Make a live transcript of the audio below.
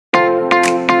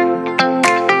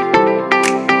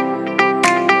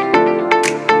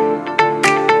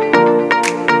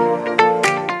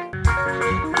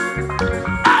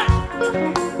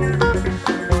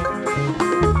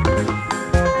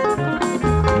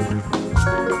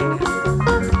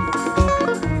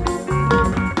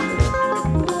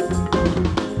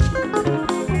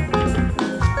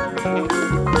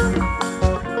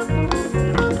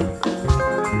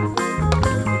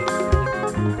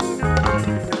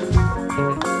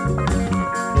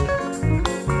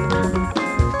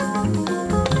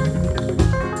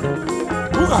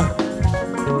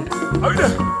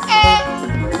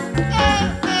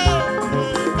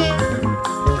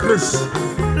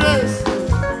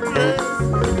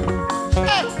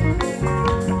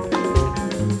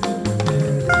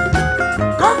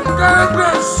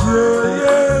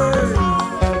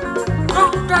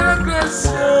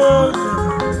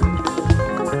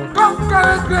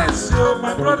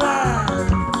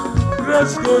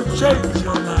Grace will change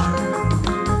your life.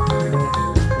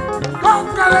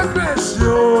 Come carry grace,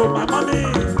 you, my mommy.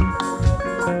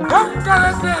 Come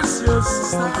carry grace, you,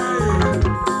 sister.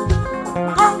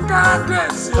 Come carry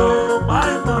grace, you,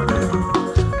 my mommy.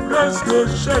 Grace will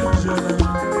change your life.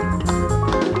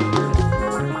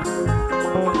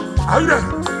 Are you there?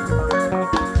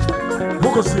 Who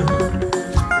goes here?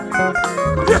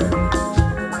 Yeah.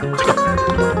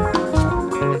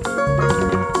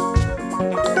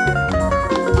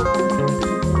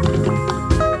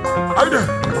 Are you there?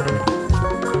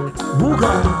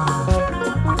 Booga.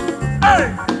 Hey!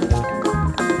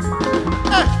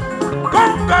 Hey!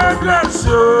 Come carry grace,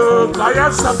 you,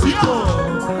 Bayelsa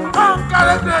people. Come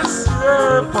carry grace,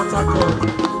 you, Port Harcourt.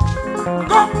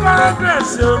 Come carry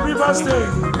grace, you, River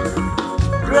State.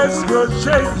 Grace will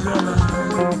change your life.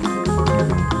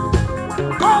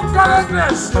 Come carry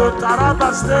grace, you,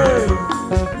 Taraba State.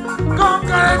 Come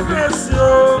carry grace,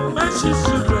 you, Mercyland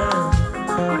children.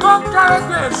 Come carry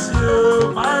grace,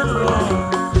 you, my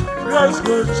Lord. Grace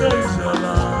will change your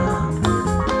life.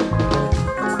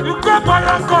 You go by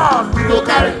your God. You go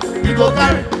carry, you go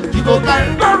carry, you go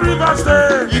carry. Go River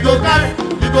State. You go carry,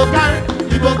 you go carry,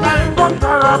 you go carry. Go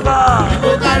Taraba. You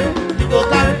go carry, you go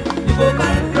carry, you go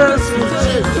carry. Grace will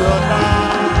change your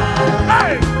life.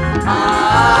 Hey!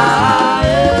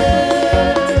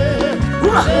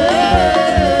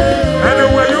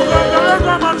 Anyway, you go,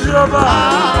 come on, Jehovah.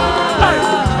 Hey!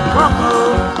 Come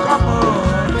on, come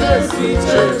on. Grace will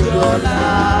change your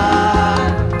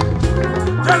life.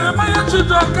 Jeremiah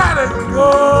children gotta go.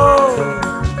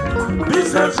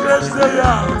 Business grace they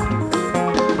are.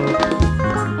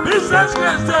 Business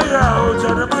grace they are. Oh,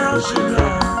 Jeremiah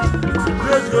children.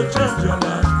 Grace will change your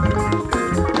life.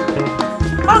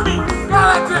 Mommy,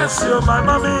 gotta bless you, my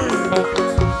mommy.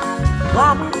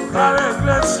 Come, gotta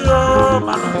bless you,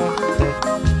 my Lord.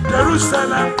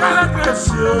 Jerusalem, gotta bless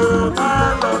you,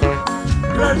 my Lord.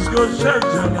 Grace will change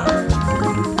your life.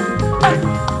 Hey,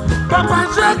 Papa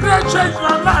said grace change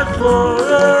my life, oh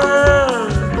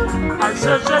yeah. I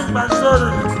said change my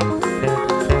story.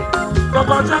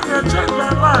 Papa said grace change my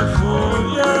life,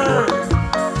 oh yeah.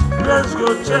 Grace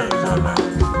will change your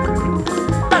life.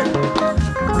 Hey,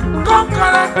 come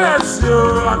carry grace, you,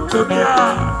 Antonia.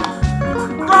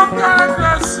 Come carry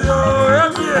grace, you,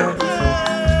 Evie.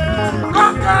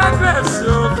 Come carry grace,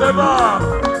 you, Favor.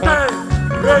 Hey,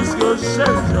 grace will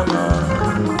change your life.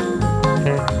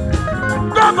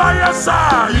 Go by your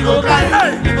side. You go carry,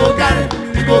 Hey, you go carry,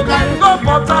 you go carry. go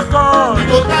Port Harcourt. You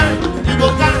go carry, you go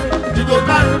carry, you go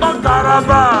carry. Go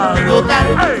Taraba. You go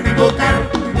carry, Hey, you go carry,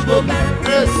 you go carry.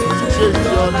 Grace will change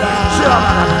your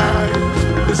life.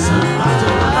 listen, I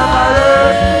don't remember.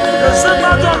 Listen,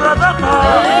 I don't remember.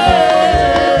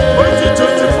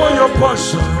 2024 your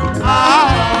portion.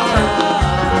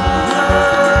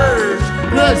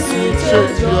 Grace will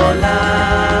change your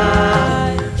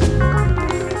life.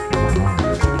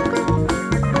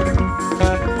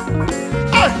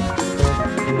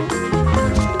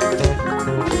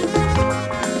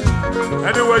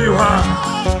 Anywhere you are,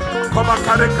 come and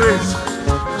carry grace.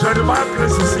 Jeremiah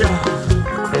grace is here.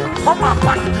 Come and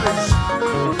pack grace.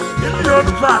 Million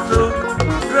battle,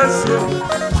 grace here.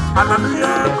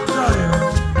 Hallelujah, joy.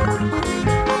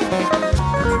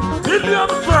 Million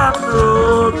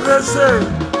battle, grace here.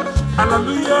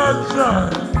 Hallelujah, joy.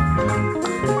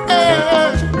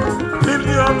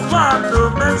 Million battle,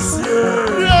 mercy.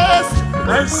 Yes.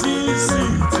 Mercy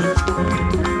city.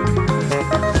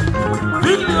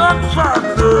 Billion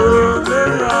father,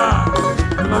 they are.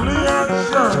 Hallelujah,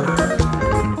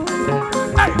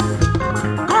 hey,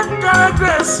 God God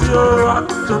bless you,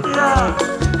 Antonia.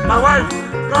 My wife,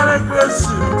 God bless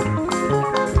you.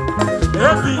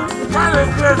 Happy, God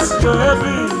bless you,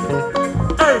 happy.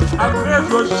 Hey, and grace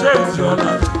will change your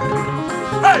life.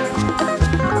 Hey,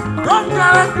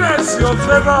 God bless your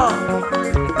favor.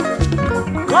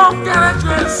 God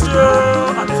bless you,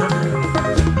 Antonia.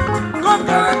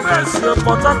 God bless you,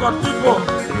 Port Harcourt people.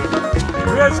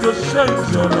 Grace will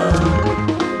change your life.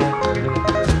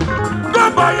 Go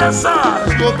by your side.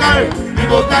 You go carry, you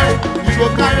go carry, you go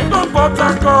carry. Go Port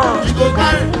Harcourt. You go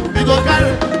carry, you go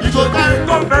carry, you go carry.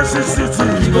 Go Mercy City.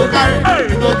 You go carry, hey,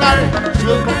 you go carry, you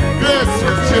go carry. Grace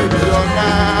will change your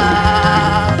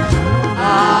life.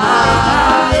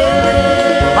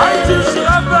 Mighty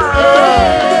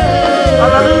Shepherd.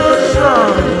 Hallelujah.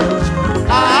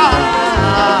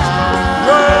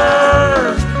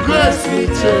 Grace will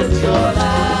change your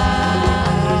life.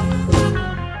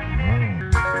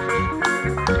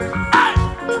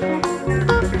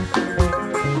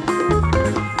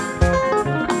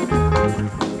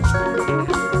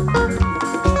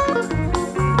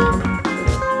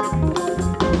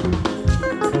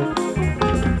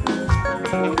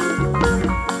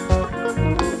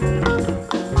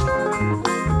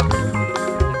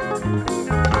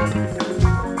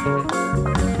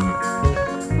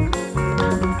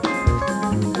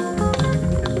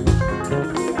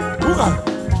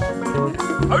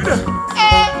 Are you there?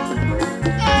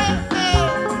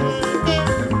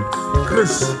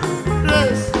 Grace.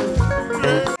 Grace.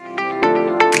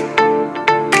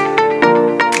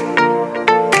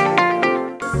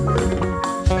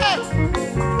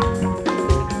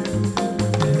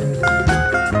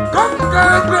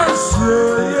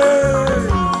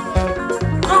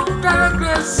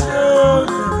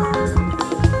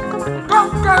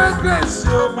 Grace,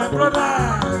 my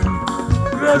brother.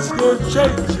 Grace will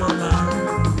change your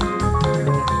life.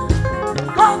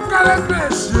 Come carry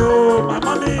grace, my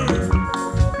mommy.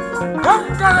 Come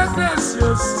carry grace,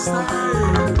 sister.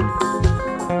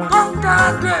 Come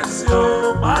carry grace,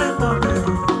 my mommy.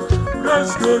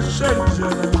 Grace will change your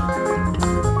life.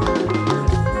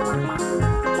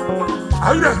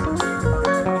 Are you there?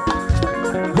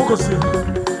 Focus here.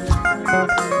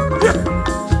 Yeah.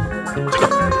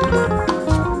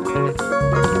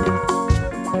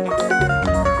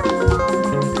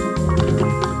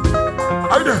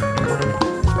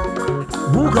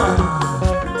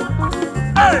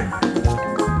 Hey!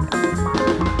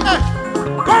 Hey!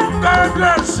 Come carry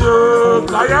grace,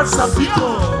 Bayelsa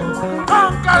people.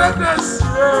 Come carry grace,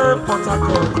 Port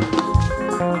Harcourt.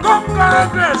 Come carry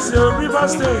grace, River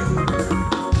State.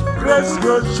 Grace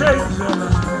will change your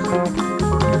life.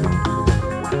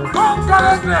 Come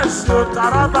carry grace,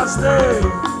 Taraba State.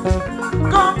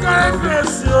 Come carry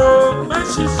grace,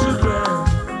 Mercyland children.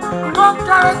 Come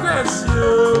carry grace,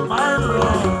 my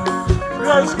Lord.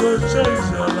 Grace will change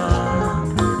your life.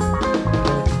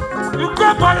 You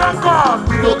go by your God.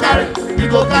 You go carry, you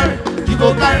go carry, you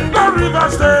go carry. Go River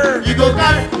State. You go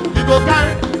carry, you go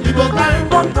carry, you go carry.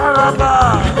 Go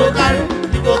Taraba. You go carry,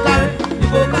 you go carry, you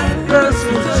go carry. Grace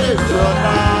will change your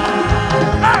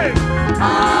life.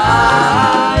 Hey!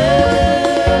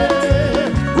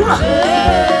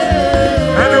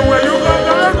 Anywhere you go,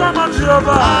 come on,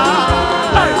 Jehovah.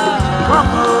 Hey!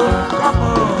 Come on, come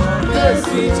on. Grace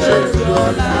will change your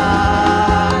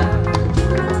life.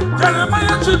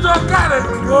 Jeremiah children gotta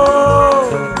go.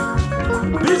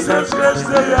 Business grace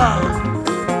they are.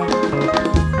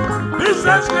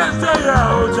 Business grace they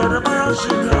are. Oh, Jeremiah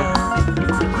children.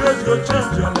 Grace will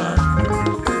change your life.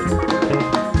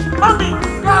 Mommy,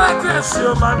 gotta grace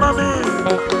you, my mommy.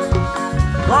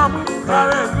 Come,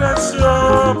 gotta grace you,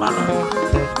 my Lord.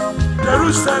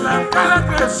 Jerusalem, gotta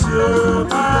grace you,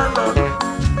 my Lord.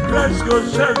 Grace will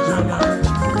change your life.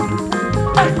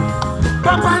 Hey,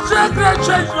 Papa said grace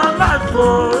change my life, oh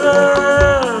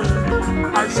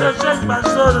yeah. I said change my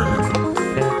story.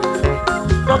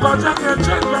 Papa said grace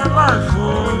change my life, oh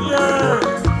yeah.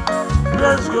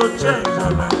 Grace will change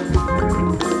your life.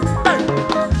 Hey,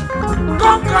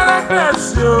 come carry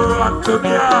grace, you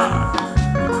Antonia.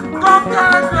 Come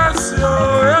carry grace, you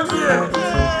Evie.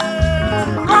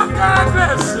 Come carry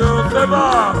grace, you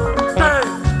Favor. Hey.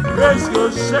 Grace will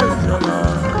change your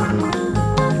life.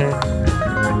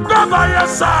 Go by your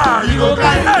side. You go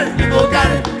carry, hey. You go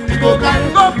carry, you go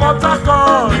carry. Go Port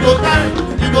Harcourt. You go carry,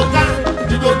 you go carry,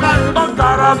 you go carry. Go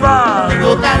Taraba. You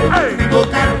go carry, hey. You go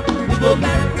carry, you go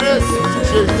carry. Grace will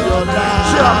change your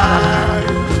life.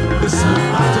 Listen,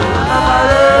 I don't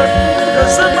remember.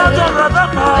 Listen, I don't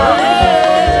remember.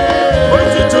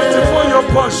 2024 your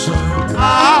portion.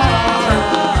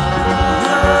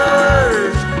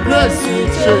 Grace will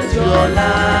change your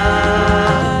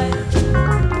life.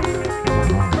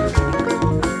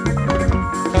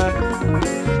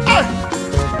 Hey.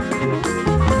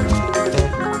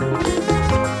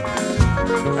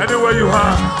 Anywhere you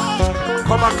are,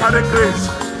 come and carry grace.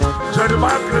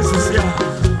 Jeremiah grace is here.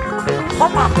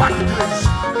 Come and pack grace.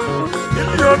 In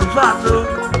your battle,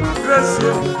 grace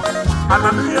you.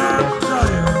 Hallelujah,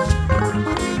 joy.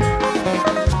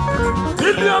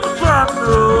 Million fan,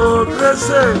 oh, grace,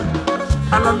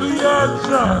 hallelujah,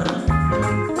 joy.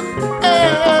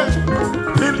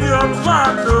 Million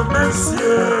fan, oh, mercy,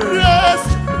 Yes.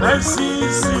 mercy,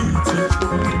 city.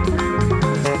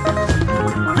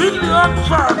 Million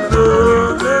fan,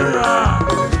 oh, there,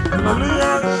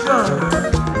 hallelujah, joy.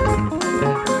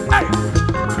 Hey,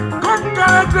 come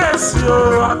carry grace,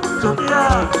 oh, Antonia,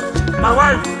 my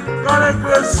wife, carry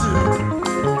grace,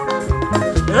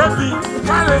 heavy,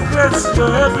 carry grace, you're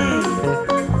heavy.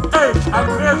 Hey, and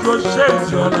grace will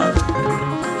change your life.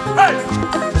 Hey,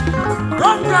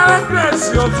 come carry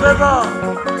grace, your favor.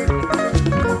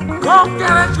 Come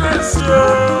carry grace,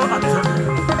 your Anthony.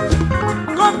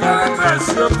 Come carry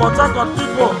grace, your Port Harcourt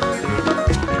people.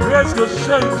 Grace will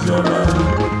change your life.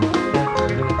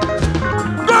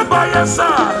 Go by your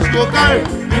side. You go carry,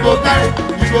 you go carry,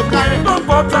 you go carry. Go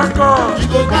Port Harcourt. You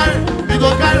go carry, you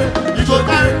go carry, you go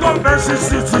carry. Go Mercy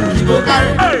City. You go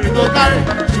carry, hey. You go carry,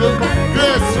 you go carry.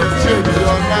 Grace will change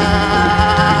your life.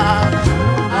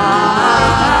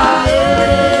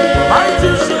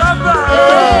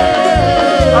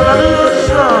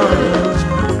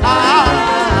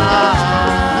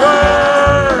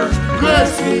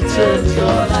 change your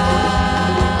life.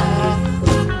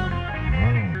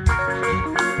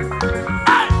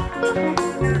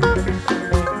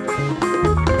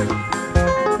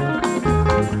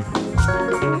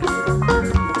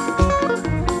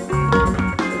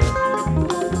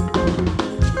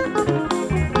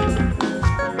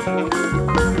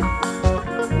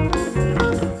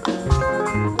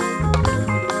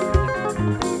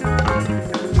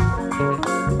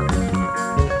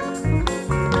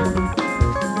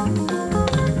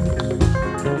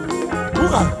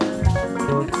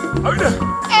 Are you there?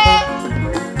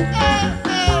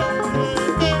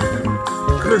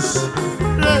 Grace.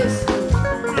 Grace.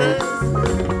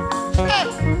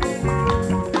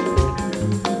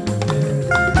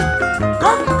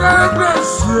 Come get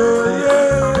grace,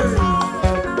 yeah.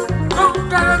 Come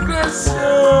get grace,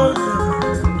 yeah.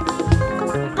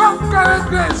 Come get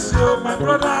grace, yeah, my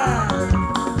brother.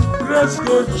 Grace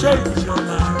go change your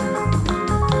life.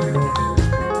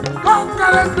 Come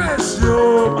get grace,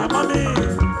 yeah, my mommy.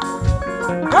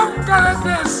 Come get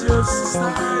grace, yeah,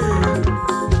 sister.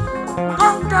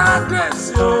 Come get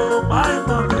grace, yeah, my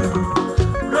mommy.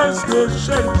 Grace go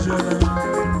change your life.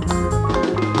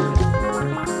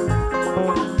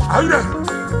 Are you there?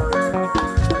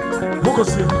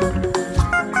 Focus here.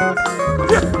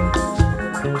 Yeah.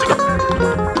 Take it.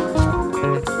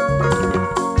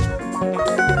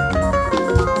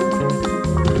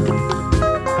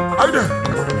 Are you there?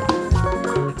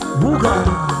 Booga.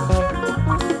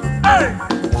 Hey.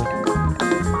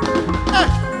 Hey.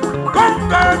 Come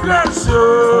bless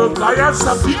you,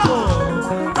 Kayasa people.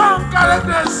 Come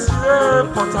bless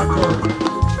you, Port Harcourt.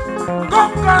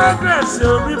 Come bless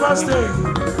you, River State.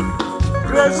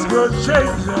 Grace will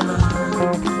change your life.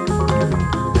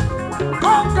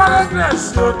 Come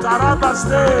bless you, Taraba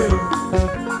State.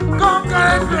 Come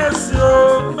bless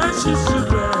you, Mercy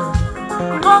children.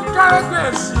 Come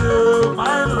bless you,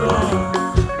 my Lord.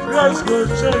 Grace will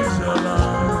change your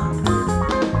life.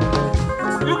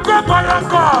 You go by your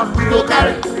God. You go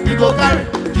carry, you go carry,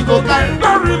 you go carry.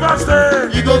 Go River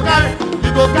State. You go carry,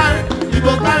 you go carry, you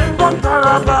go carry. Come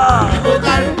Taraba. You go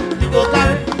carry, you go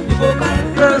carry, you go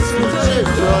carry. Grace will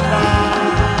change your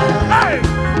life. Hey!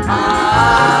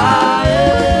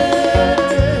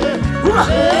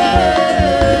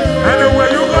 Anyway,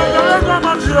 you go, come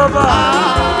on, Jehovah.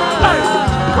 Hey!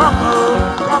 Come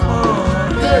on, come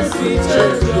on. Grace will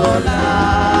change your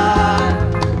life.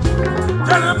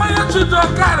 Jeremiah children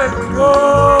gotta go.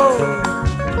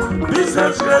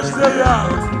 Business grace they are.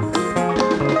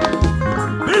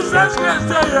 Business grace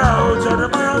they are. Oh,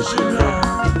 Jeremiah children.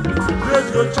 Grace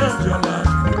will change your life.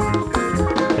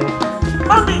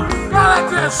 Mommy, God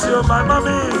bless you, my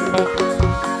mommy.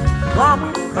 Come,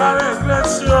 God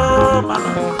bless you, my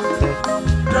Lord.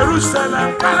 Jerusalem,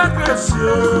 God bless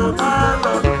you, my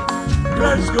Lord.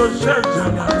 Grace will change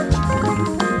your life.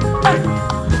 Hey,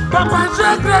 Papa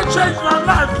said grace change my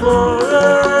life, oh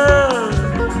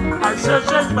yeah. I said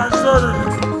change my story.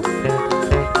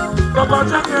 Papa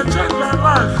said grace change my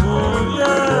life, oh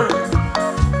yeah.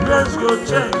 Grace will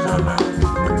change your life.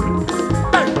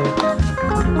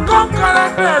 Come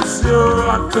God bless you,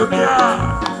 Antonia.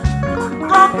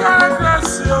 Come God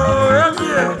bless you,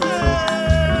 Emile.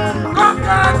 Come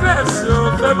God bless you,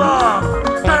 Favor.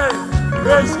 Hey,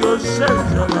 grace will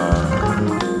change your life.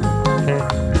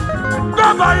 Go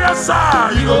by your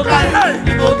side. You go carry,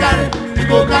 Hey, you go carry, you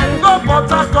go carry. go Port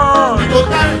Harcourt. You go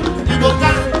carry, you go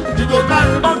carry, you go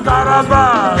carry. Go Taraba.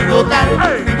 You go carry,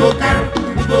 Hey, you go carry,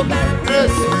 you go carry.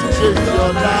 Grace will change your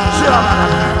life.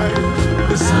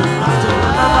 listen, I don't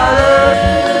remember.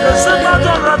 Listen, I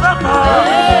don't remember.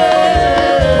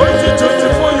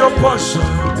 2024 your portion.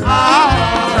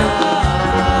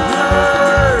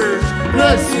 Yeah.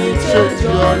 Grace will change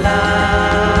your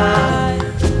life.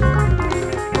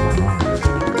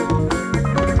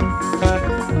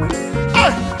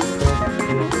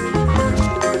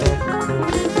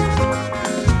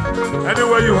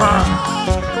 Anywhere you are,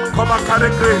 come and carry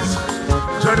grace.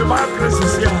 Jeremiah grace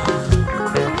is here.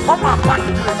 Come and pack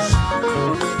grace.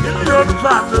 In your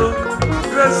battle,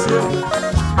 grace here.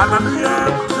 Hallelujah,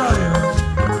 joy.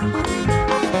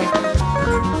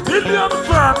 In your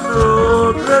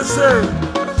battle, grace here.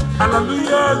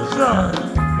 Hallelujah, joy.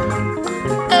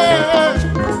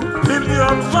 In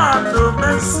your battle,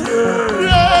 mercy.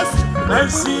 Yes.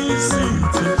 Mercy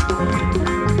city.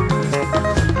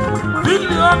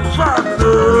 Billion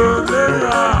father,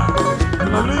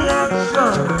 hallelujah,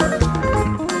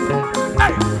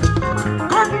 hey,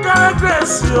 God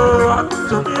bless you,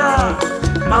 Antonia,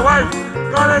 my wife,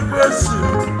 God bless you,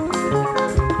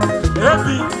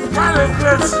 Abby, God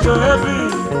bless you, Abby,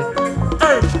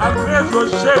 hey, and grace will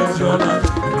change your life,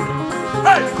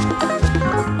 hey,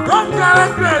 Hey! Come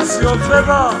carry grace, your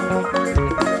favor.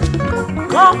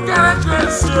 Come carry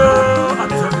grace, your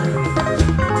attention.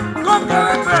 Come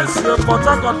carry grace, your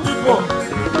protect of people.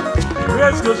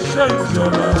 Grace will change your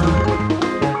life.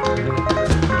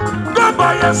 Go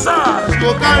by your side. You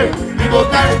go carry, you go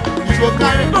carry, you go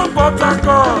carry. Go protect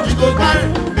God. You go carry,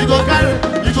 you go carry,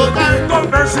 you go carry. Go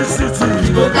Mercy City.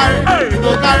 You go carry, Hey! you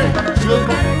go carry, you go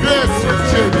carry. Grace will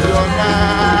change your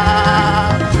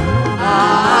life.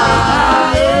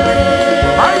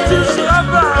 Mighty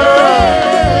Shepherd.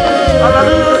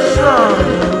 Hallelujah.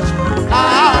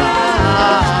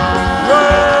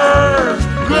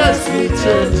 Yeah. Grace will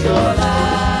change your life.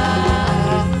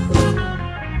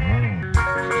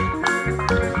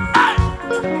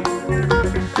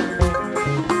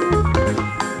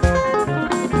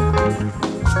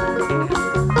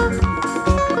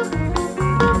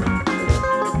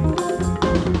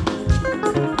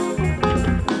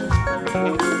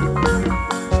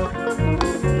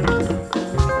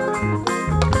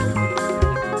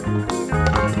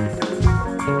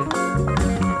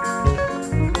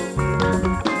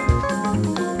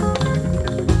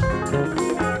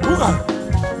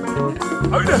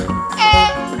 Are you there?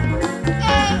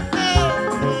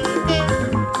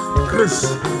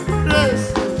 Grace.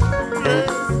 Grace,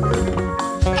 grace.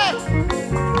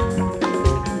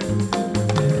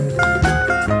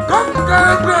 Come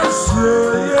carry grace,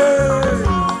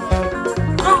 yeah.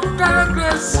 Come carry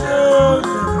grace, yeah.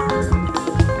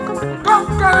 Come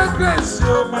carry grace,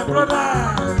 yeah, my brother.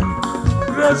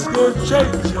 Grace will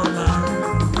change your life.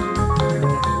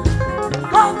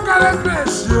 Come carry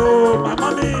grace, yeah, my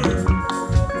mommy.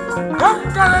 Come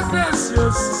carry grace,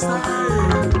 your sister.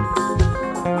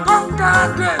 Come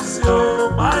carry grace, yeah,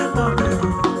 my mommy.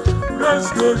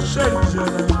 Grace will change your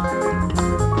life.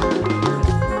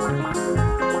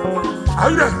 Are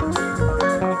you there?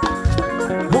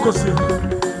 Who goes here?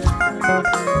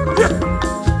 Yeah.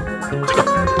 Chica.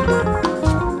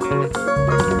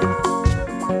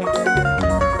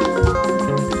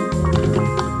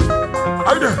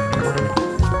 Are you there?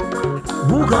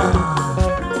 Booga.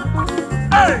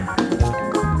 Hey.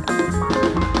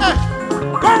 Hey.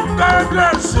 Come carry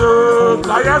grace, you.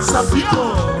 Bayelsa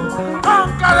people.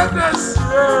 Come carry grace,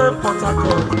 you. Port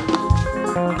Harcourt.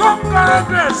 Come carry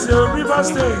grace, you. River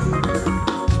State.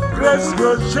 Grace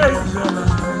will change your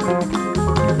life.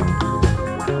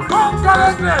 Come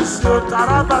carry grace, you.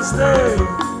 Taraba State.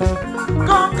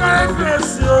 Come carry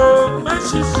grace, you.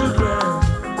 Mercy children.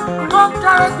 Come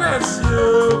carry grace,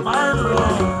 you. My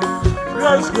Lord.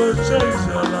 Grace will change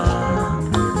your life.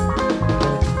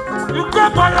 You go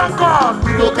by your God.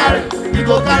 You go carry, you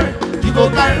go carry, you go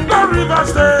carry. Go River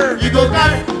State. You go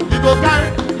carry, you go carry,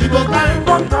 you go carry.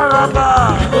 Go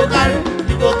Taraba. You go